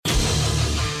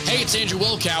Hey, it's Andrew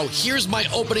Wilkow. Here's my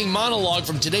opening monologue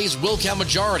from today's Wilkow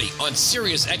Majority on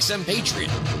Sirius XM Patriot.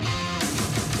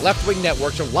 Left-wing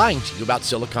networks are lying to you about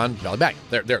Silicon Valley Bank.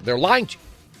 They're lying to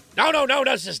you. No,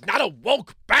 this is not a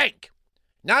woke bank.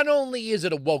 Not only is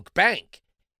it a woke bank,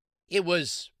 it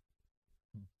was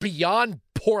beyond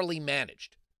poorly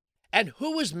managed. And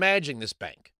who was managing this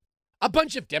bank? A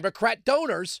bunch of Democrat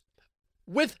donors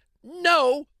with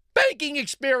no banking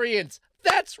experience.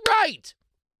 That's right.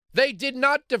 They did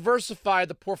not diversify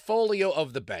the portfolio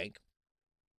of the bank.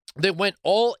 They went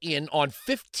all in on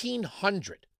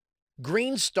 1,500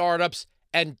 green startups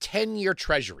and 10-year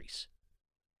treasuries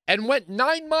and went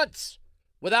 9 months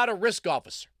without a risk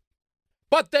officer.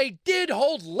 But they did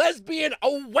hold Lesbian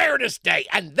Awareness Day,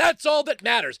 and that's all that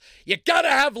matters. You got to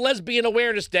have Lesbian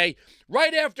Awareness Day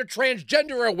right after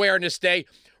Transgender Awareness Day,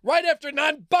 right after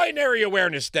Non-Binary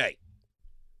Awareness Day.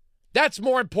 That's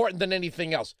more important than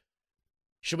anything else.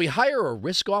 Should we hire a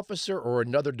risk officer or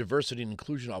another diversity and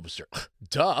inclusion officer?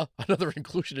 Duh, another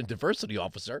inclusion and diversity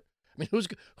officer. I mean,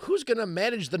 who's going to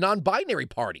manage the non-binary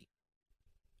party?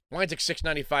 Lines at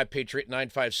 695 Patriot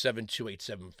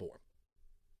 957-2874.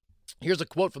 Here's a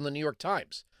quote from the New York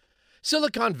Times.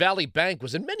 Silicon Valley Bank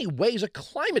was in many ways a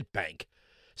climate bank,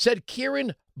 said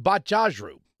Kiran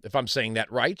Bhattacharjee, if I'm saying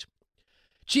that right,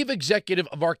 chief executive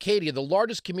of Arcadia, the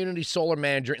largest community solar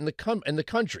manager in the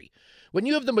country. When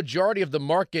you have the majority of the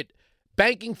market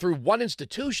banking through one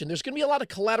institution, there's going to be a lot of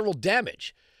collateral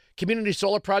damage. Community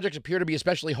solar projects appear to be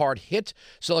especially hard hit.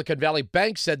 Silicon Valley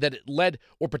Bank said that it led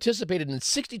or participated in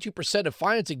 62% of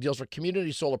financing deals for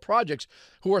community solar projects,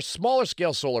 who are smaller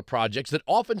scale solar projects that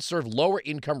often serve lower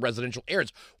income residential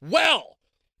areas. Well,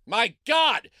 my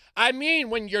God, I mean,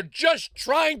 when you're just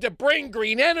trying to bring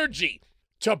green energy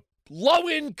to low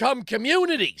income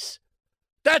communities,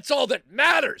 that's all that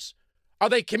matters. Are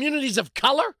they communities of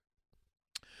color?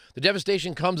 The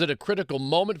devastation comes at a critical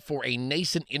moment for a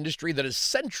nascent industry that is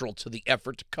central to the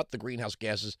effort to cut the greenhouse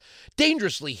gases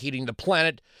dangerously heating the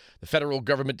planet. The federal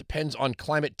government depends on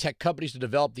climate tech companies to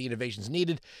develop the innovations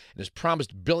needed and has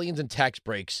promised billions in tax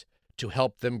breaks to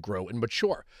help them grow and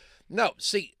mature. No,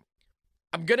 see,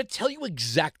 I'm going to tell you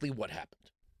exactly what happened.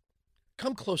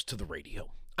 Come close to the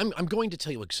radio. I'm going to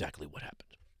tell you exactly what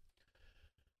happened.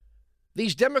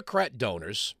 These Democrat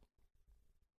donors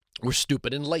were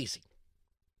stupid and lazy.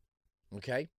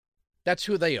 Okay? That's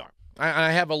who they are.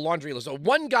 I have a laundry list. So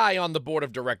one guy on the board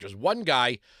of directors, one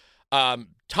guy,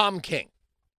 Tom King,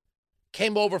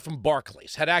 came over from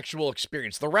Barclays, had actual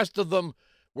experience. The rest of them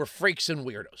were freaks and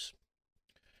weirdos,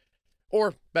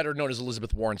 or better known as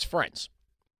Elizabeth Warren's friends.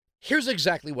 Here's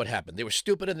exactly what happened. They were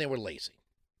stupid and they were lazy.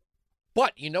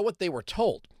 But you know what they were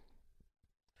told?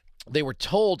 They were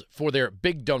told for their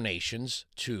big donations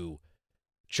to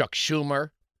Chuck Schumer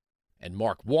and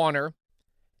Mark Warner.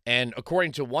 And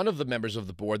according to one of the members of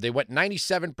the board, they went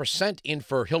 97% in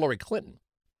for Hillary Clinton.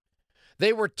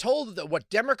 They were told that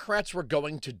what Democrats were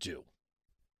going to do,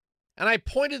 and I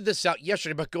pointed this out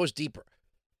yesterday, but it goes deeper.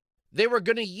 They were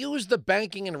going to use the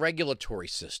banking and regulatory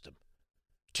system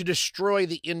to destroy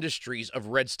the industries of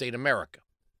red state America.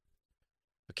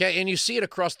 Okay, and you see it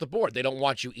across the board. They don't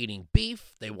want you eating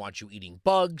beef. They want you eating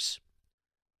bugs.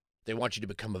 They want you to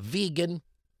become a vegan.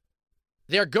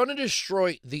 They're going to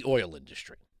destroy the oil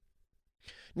industry.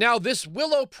 Now, this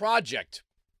Willow project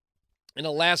in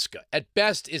Alaska, at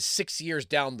best, is 6 years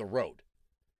down the road.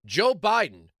 Joe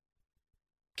Biden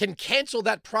can cancel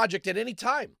that project at any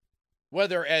time,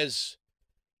 whether as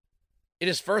in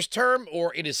his first term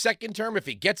or in his second term. If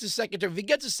he gets his second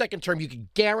term, you can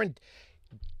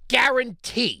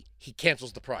guarantee he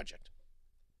cancels the project.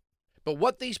 But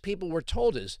what these people were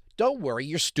told is, don't worry,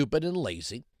 you're stupid and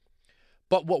lazy.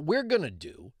 But what we're going to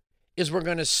do is we're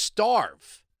going to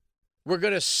starve. We're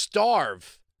going to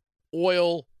starve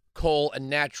oil, coal, and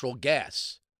natural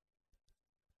gas.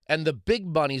 And the big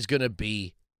money's going to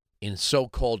be in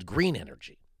so-called green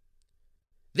energy.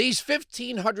 These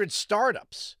 1,500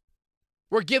 startups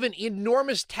were given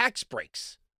enormous tax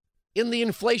breaks in the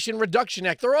Inflation Reduction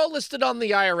Act. They're all listed on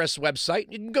the IRS website.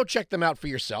 You can go check them out for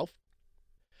yourself.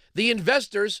 The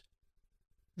investors,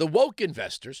 the woke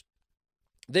investors,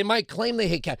 they might claim they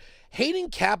hate capital. Hating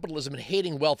capitalism and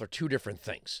hating wealth are two different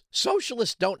things.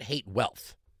 Socialists don't hate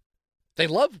wealth. They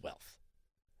love wealth,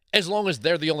 as long as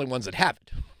they're the only ones that have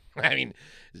it. I mean,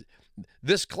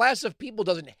 this class of people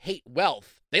doesn't hate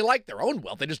wealth. They like their own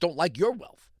wealth. They just don't like your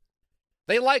wealth.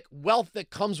 They like wealth that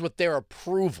comes with their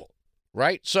approval,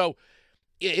 right? So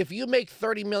if you make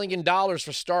 $30 million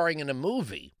for starring in a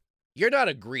movie, you're not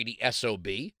a greedy SOB,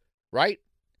 right?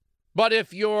 But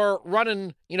if you're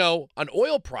running, an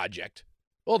oil project,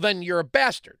 well, then you're a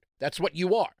bastard. That's what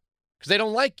you are, because they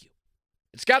don't like you.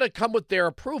 It's got to come with their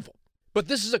approval. But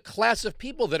this is a class of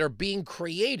people that are being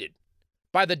created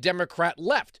by the Democrat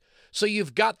left. So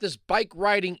you've got this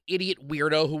bike-riding idiot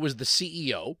weirdo who was the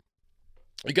CEO.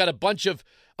 You got a bunch of,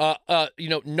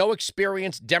 no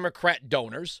experience Democrat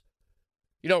donors,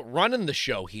 running the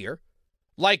show here.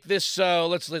 Like this,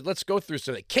 let's go through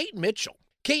some. Kate Mitchell.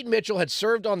 Kate Mitchell had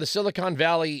served on the Silicon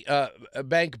Valley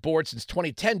Bank board since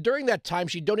 2010. During that time,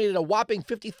 she donated a whopping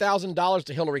 $50,000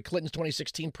 to Hillary Clinton's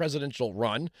 2016 presidential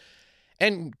run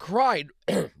and cried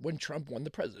when Trump won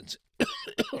the presidency.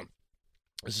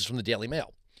 This is from the Daily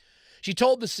Mail. She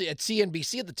told at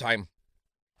CNBC at the time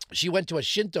she went to a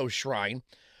Shinto shrine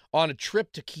on a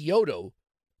trip to Kyoto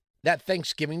that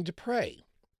Thanksgiving to pray.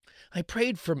 I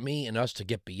prayed for me and us to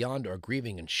get beyond our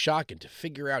grieving and shock and to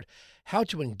figure out how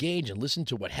to engage and listen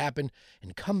to what happened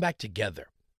and come back together.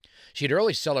 She had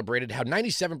early celebrated how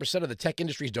 97% of the tech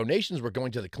industry's donations were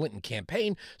going to the Clinton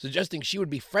campaign, suggesting she would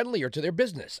be friendlier to their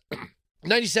business.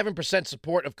 97%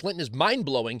 support of Clinton is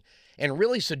mind-blowing and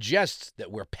really suggests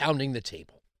that we're pounding the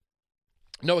table.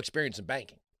 No experience in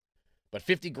banking, but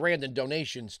 $50,000 in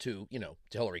donations to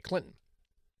Hillary Clinton.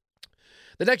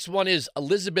 The next one is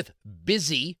Elizabeth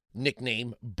Busy,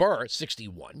 nickname Burr,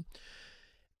 61.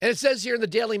 And it says here in the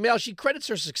Daily Mail, she credits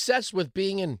her success with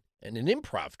being in an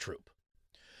improv troupe.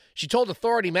 She told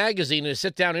Authority magazine in a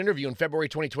sit-down interview in February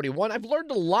 2021, I've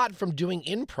learned a lot from doing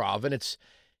improv, and it's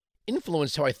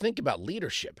influenced how I think about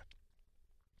leadership.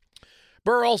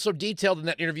 Burr also detailed in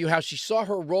that interview how she saw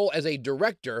her role as a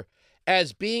director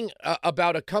as being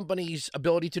about a company's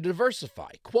ability to diversify.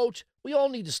 Quote, we all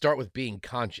need to start with being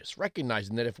conscious,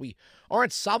 recognizing that if we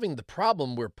aren't solving the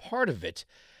problem, we're part of it,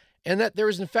 and that there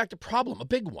is, in fact, a problem, a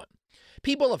big one.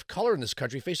 People of color in this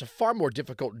country face a far more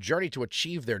difficult journey to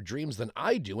achieve their dreams than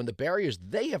I do, and the barriers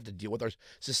they have to deal with are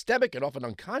systemic and often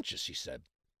unconscious, she said.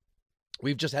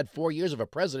 We've just had 4 years of a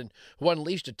president who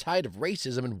unleashed a tide of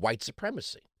racism and white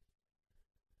supremacy.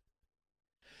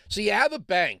 So you have a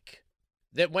bank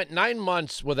that went 9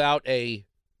 months without a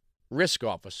risk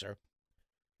officer.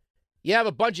 You have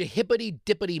a bunch of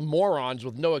hippity-dippity morons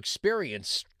with no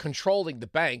experience controlling the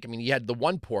bank. I mean, you had the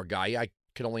one poor guy. I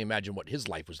can only imagine what his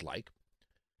life was like.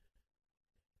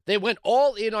 They went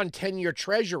all in on 10-year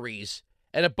treasuries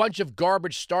and a bunch of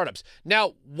garbage startups.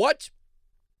 Now, what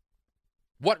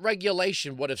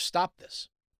regulation would have stopped this?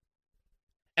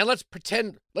 And we're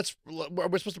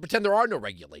supposed to pretend there are no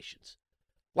regulations.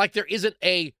 Like there isn't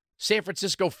a San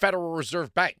Francisco Federal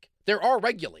Reserve Bank. There are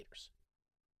regulators.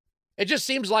 It just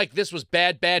seems like this was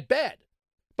bad, bad, bad.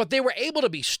 But they were able to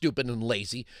be stupid and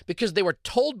lazy because they were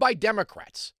told by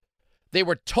Democrats.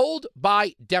 We're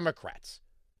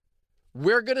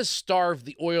going to starve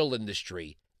the oil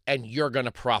industry and you're going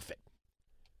to profit.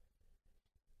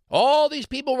 All these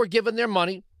people were given their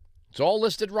money. It's all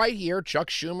listed right here. Chuck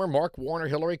Schumer, Mark Warner,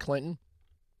 Hillary Clinton.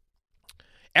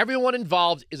 Everyone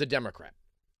involved is a Democrat.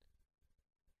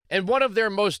 And one of their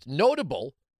most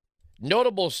notable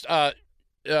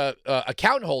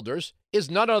account holders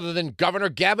is none other than Governor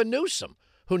Gavin Newsom,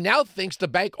 who now thinks the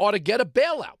bank ought to get a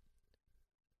bailout.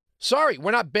 Sorry,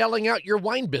 we're not bailing out your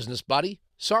wine business, buddy.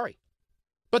 Sorry.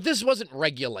 But this wasn't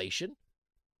regulation.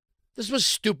 This was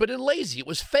stupid and lazy. It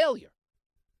was failure.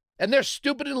 And their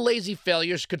stupid and lazy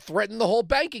failures could threaten the whole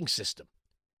banking system.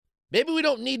 Maybe we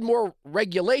don't need more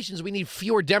regulations. We need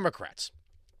fewer Democrats.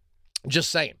 Just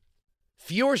saying.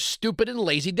 Fewer stupid and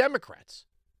lazy Democrats.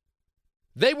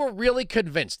 They were really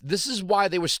convinced. This is why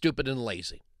they were stupid and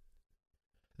lazy.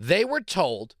 They were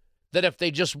told that if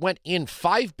they just went in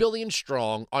 $5 billion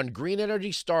strong on green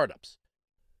energy startups,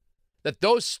 that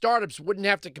those startups wouldn't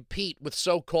have to compete with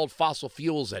so-called fossil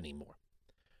fuels anymore.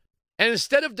 And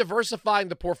instead of diversifying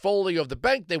the portfolio of the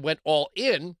bank, they went all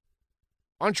in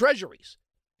on treasuries.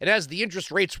 And as the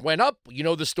interest rates went up, you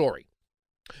know the story.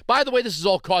 By the way, this is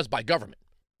all caused by government.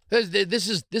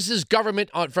 This is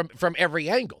government from every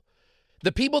angle.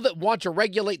 The people that want to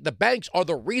regulate the banks are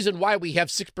the reason why we have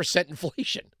 6%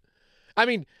 inflation. I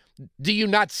mean, do you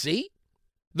not see?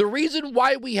 The reason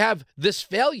why we have this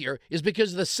failure is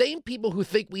because the same people who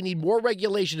think we need more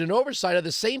regulation and oversight are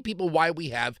the same people why we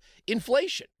have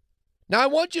inflation. Now, I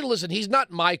want you to listen. He's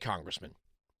not my congressman.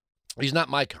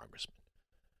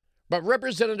 But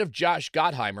Representative Josh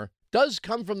Gottheimer does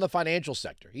come from the financial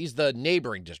sector. He's the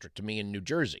neighboring district to me in New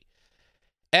Jersey.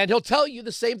 And he'll tell you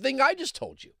the same thing I just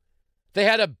told you. They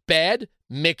had a bad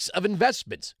mix of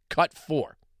investments. Cut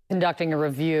 4. Conducting a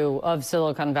review of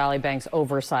Silicon Valley Bank's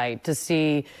oversight to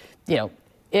see,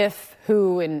 if,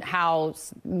 who, and how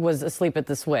was asleep at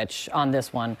the switch on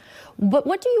this one. But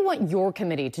what do you want your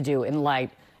committee to do in light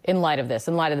of this,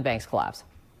 in light of the bank's collapse?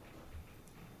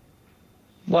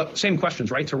 Well, same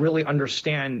questions, right? To really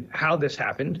understand how this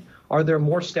happened. Are there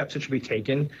more steps that should be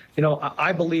taken? You know,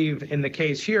 I believe in the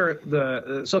case here,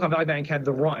 the Silicon Valley Bank had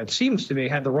the wrong, it seems to me,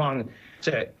 had the wrong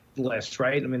list,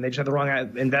 right? I mean, they just had the wrong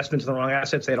investments in the wrong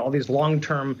assets. They had all these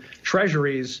long-term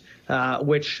treasuries,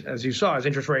 which, as you saw, as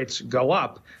interest rates go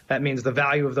up, that means the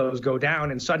value of those go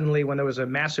down. And suddenly, when there was a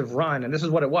massive run, and this is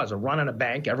what it was, a run on a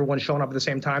bank, everyone showing up at the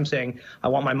same time saying, I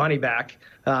want my money back,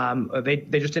 they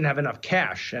just didn't have enough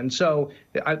cash. And so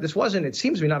this wasn't, it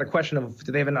seems to me, not a question of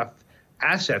do they have enough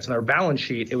assets in their balance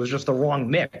sheet. It was just the wrong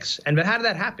mix. And but how did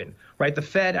that happen, right? The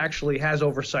Fed actually has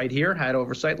oversight here, had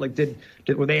oversight. Like,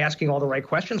 were they asking all the right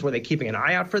questions? Were they keeping an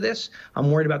eye out for this? I'm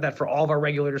worried about that for all of our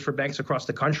regulators for banks across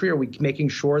the country. Are we making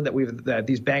sure that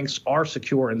these banks are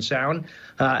secure and sound?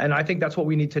 And I think that's what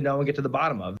we need to know and get to the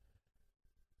bottom of.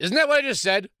 Isn't that what I just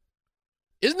said?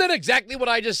 Isn't that exactly what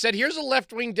I just said? Here's a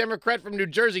left-wing Democrat from New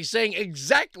Jersey saying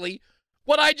exactly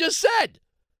what I just said.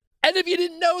 And if you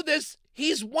didn't know this,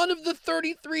 he's one of the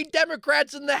 33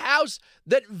 Democrats in the House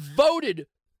that voted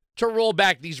to roll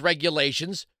back these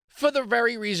regulations for the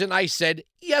very reason I said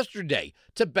yesterday,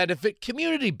 to benefit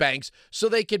community banks so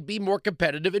they could be more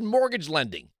competitive in mortgage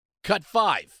lending. Cut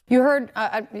 5. You heard,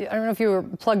 I don't know if you were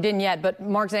plugged in yet, but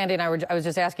Mark Zandi and I was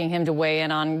just asking him to weigh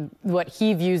in on what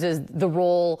he views as the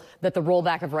role that the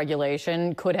rollback of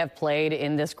regulation could have played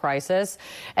in this crisis.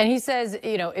 And he says,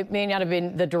 you know, it may not have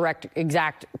been the direct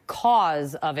exact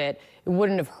cause of it. It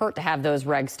wouldn't have hurt to have those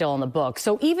regs still in the book.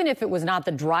 So even if it was not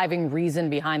the driving reason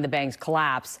behind the bank's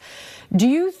collapse, do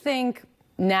you think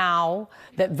now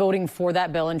that voting for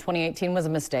that bill in 2018 was a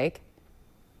mistake?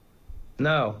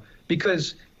 No,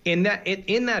 because in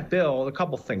that bill, a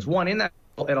couple things. One, in that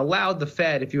bill, it allowed the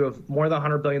Fed, if you have more than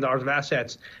 $100 billion of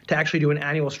assets, to actually do an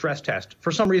annual stress test.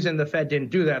 For some reason, the Fed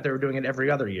didn't do that. They were doing it every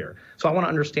other year. So I want to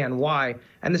understand why.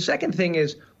 And the second thing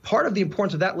is, part of the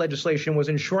importance of that legislation was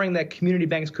ensuring that community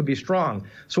banks could be strong.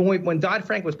 So when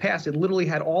Dodd-Frank was passed, it literally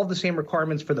had all the same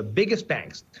requirements for the biggest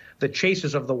banks, the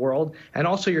Chases of the world, and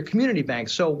also your community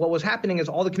banks. So what was happening is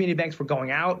all the community banks were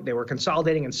going out, they were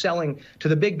consolidating and selling to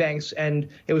the big banks, and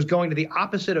it was going to the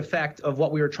opposite effect of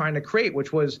what we were trying to create,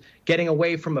 which was getting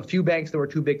away from a few banks that were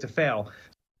too big to fail.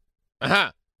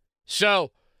 So,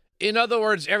 in other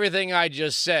words, everything I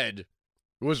just said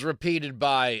was repeated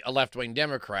by a left-wing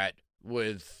Democrat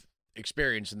with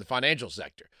experience in the financial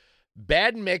sector.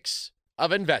 Bad mix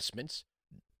of investments,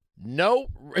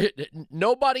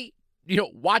 nobody,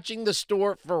 watching the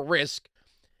store for risk,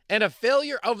 and a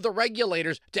failure of the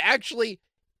regulators to actually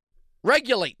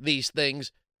regulate these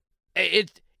things.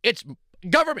 It's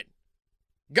government.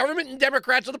 Government and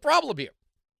Democrats are the problem here.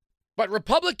 But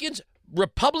Republicans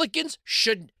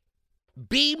should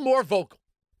be more vocal.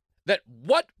 That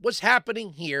what was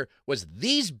happening here was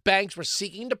these banks were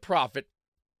seeking to profit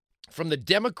from the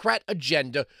Democrat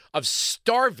agenda of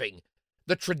starving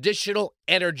the traditional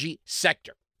energy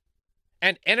sector.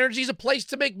 And energy is a place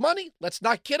to make money. Let's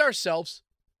not kid ourselves,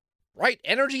 right?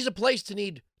 Energy is a place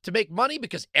to make money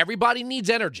because everybody needs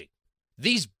energy.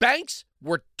 These banks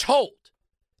were told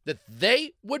that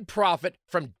they would profit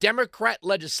from Democrat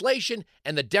legislation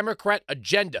and the Democrat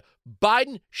agenda.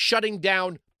 Biden shutting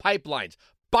down pipelines.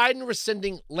 Biden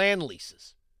rescinding land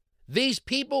leases. These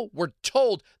people were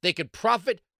told they could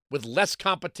profit with less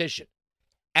competition,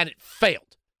 and it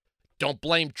failed. Don't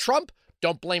blame Trump.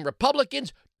 Don't blame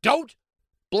Republicans. Don't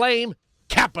blame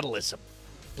capitalism.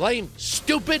 Blame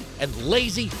stupid and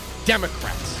lazy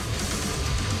Democrats.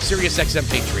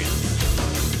 SiriusXM Patriot.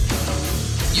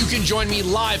 You can join me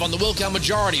live on the Wilkow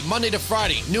Majority, Monday to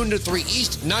Friday, noon to 3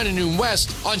 East, 9 to noon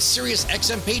West, on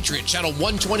SiriusXM Patriot, channel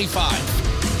 125.